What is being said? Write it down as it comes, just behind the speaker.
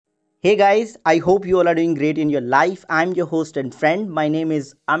Hey guys, I hope you all are doing great in your life. I'm your host and friend. My name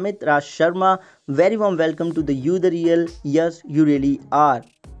is Amit Raj Sharma. Very warm welcome to the You the Real. Yes, you really are.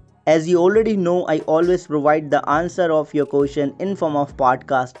 As you already know, I always provide the answer of your question in form of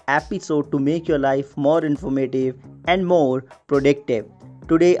podcast episode to make your life more informative and more productive.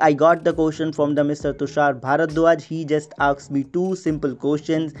 Today I got the question from the Mr. Tushar Bharadwaj. He just asked me two simple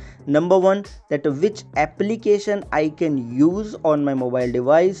questions. Number one, that which application I can use on my mobile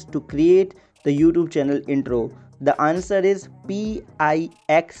device to create the YouTube channel intro. The answer is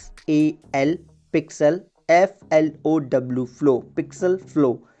Pixel Pixel Pixel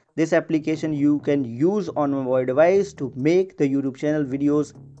Flow. This application you can use on mobile device to make the YouTube channel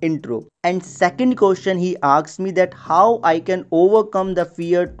videos intro. And second question he asked me that how I can overcome the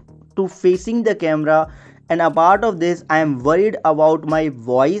fear to facing the camera, and a part of this I am worried about my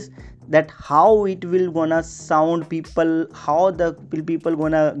voice, that how it will gonna sound people, how the people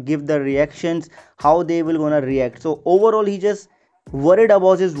gonna give the reactions, how they will gonna react. So overall he just worried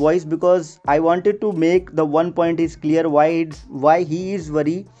about his voice, because I wanted to make the one point is clear why he is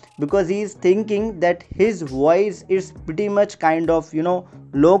worried, because he is thinking that his voice is pretty much kind of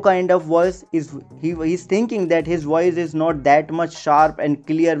low kind of voice. He's thinking that his voice is not that much sharp and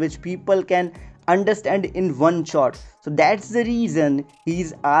clear which people can understand in one shot. So that's the reason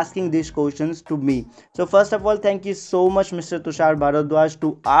he's asking these questions to me. So first of all, thank you so much, Mr. Tushar Bharadwaj,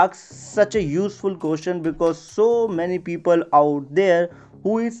 to ask such a useful question, because so many people out there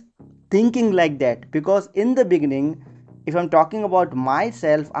who is thinking like that. Because in the beginning, if I'm talking about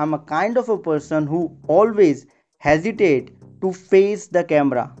myself, I'm a kind of a person who always hesitate to face the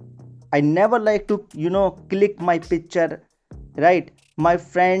camera. I never like to click my picture, right? My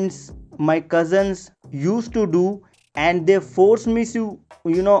friends, my cousins used to do, and they force me to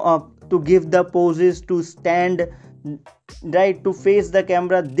to give the poses, to stand right, to face the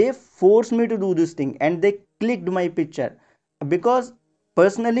camera. They forced me to do this thing and they clicked my picture, because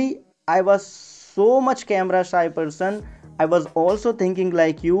personally I was so much camera shy person. I was also thinking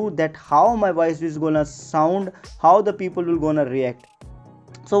like you, that how my voice is gonna sound, how the people will gonna react.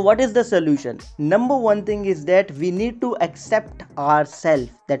 So what is the solution? Number one thing is that we need to accept ourselves,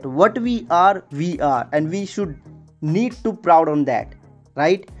 that what we are, and we should need to proud on that,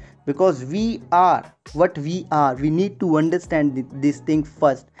 right? Because we are what we are, we need to understand this thing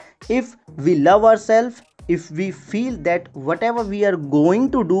first. If we love ourselves, if we feel that whatever we are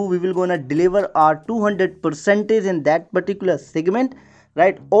going to do, we will gonna deliver our 200 percentage in that particular segment,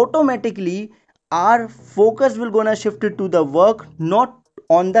 right? Automatically our focus will gonna shift it to the work, not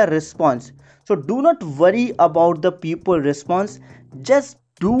on the response. So do not worry about the people response. Just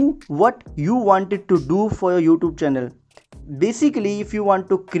do what you wanted to do for your YouTube channel. Basically, if you want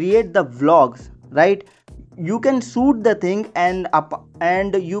to create the vlogs, right, you can shoot the thing and up,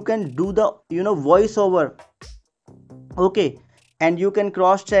 and you can do the voiceover, okay, and you can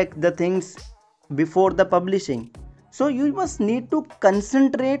cross check the things before the publishing. So you must need to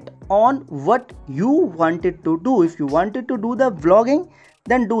concentrate on what you wanted to do. If you wanted to do the vlogging,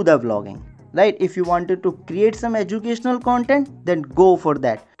 then do the vlogging, right? If you wanted to create some educational content, then go for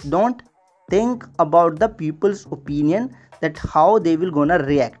that. Don't think about the people's opinion, that how they will gonna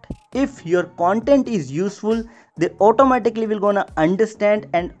react. If your content is useful, they automatically will gonna understand,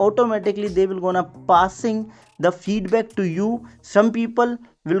 and automatically they will gonna passing the feedback to you. Some people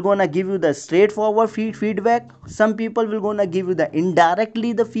will gonna give you the straightforward feedback, some people will gonna give you the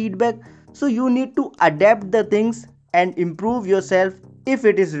indirectly the feedback. So you need to adapt the things and improve yourself if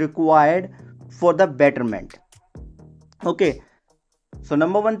it is required for the betterment. Okay, so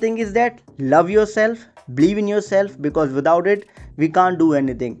number one thing is that love yourself, believe in yourself, because without it we can't do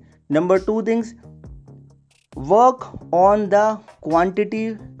anything. Number two things, work on the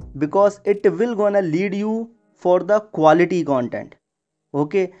quantity, because it will gonna lead you for the quality content.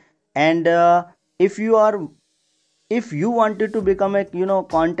 Okay, and if you wanted to become a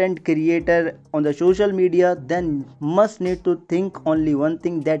content creator on the social media, then must need to think only one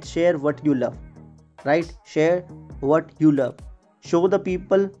thing, that share what you love, right? Share what you love, show the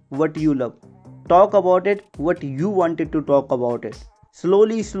people what you love, talk about it what you wanted to talk about it.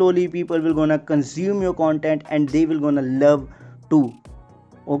 Slowly people will gonna consume your content and they will gonna love too.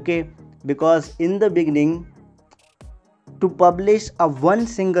 Okay, because in the beginning, to publish a one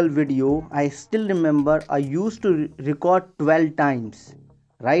single video, I still remember I used to record 12 times,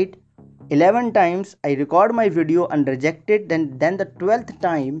 right? 11 times I record my video and reject it, then the 12th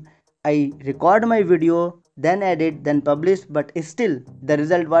time I record my video, then edit, then publish, but still the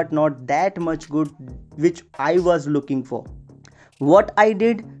result was not that much good which I was looking for. What I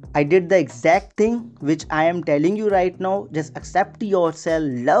did the exact thing which I am telling you right now. Just accept yourself,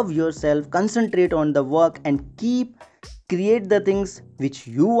 love yourself, concentrate on the work, and create the things which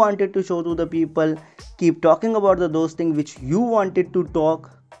you wanted to show to the people. Keep talking about those things which you wanted to talk.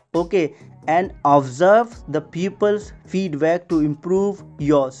 Okay, and observe the people's feedback to improve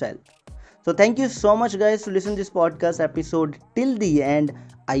yourself. So thank you so much guys to listen this podcast episode till the end.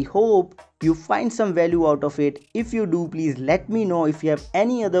 I hope you find some value out of it. If you do, please let me know. If you have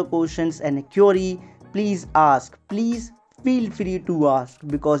any other questions and query, please ask. Please feel free to ask,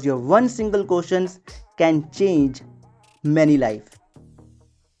 because your one single questions can change many life.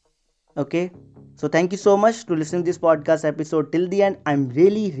 Okay, so thank you so much to listening to this podcast episode till the end. I'm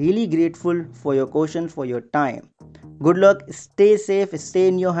really grateful for your questions, for your time. Good luck, stay safe, stay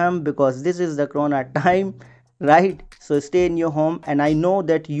in your home, because this is the corona time, right? So stay in your home, and I know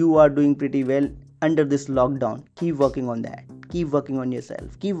that you are doing pretty well under this lockdown. Keep working on that, keep working on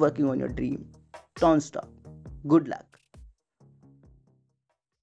yourself, keep working on your dream. Don't stop. Good luck.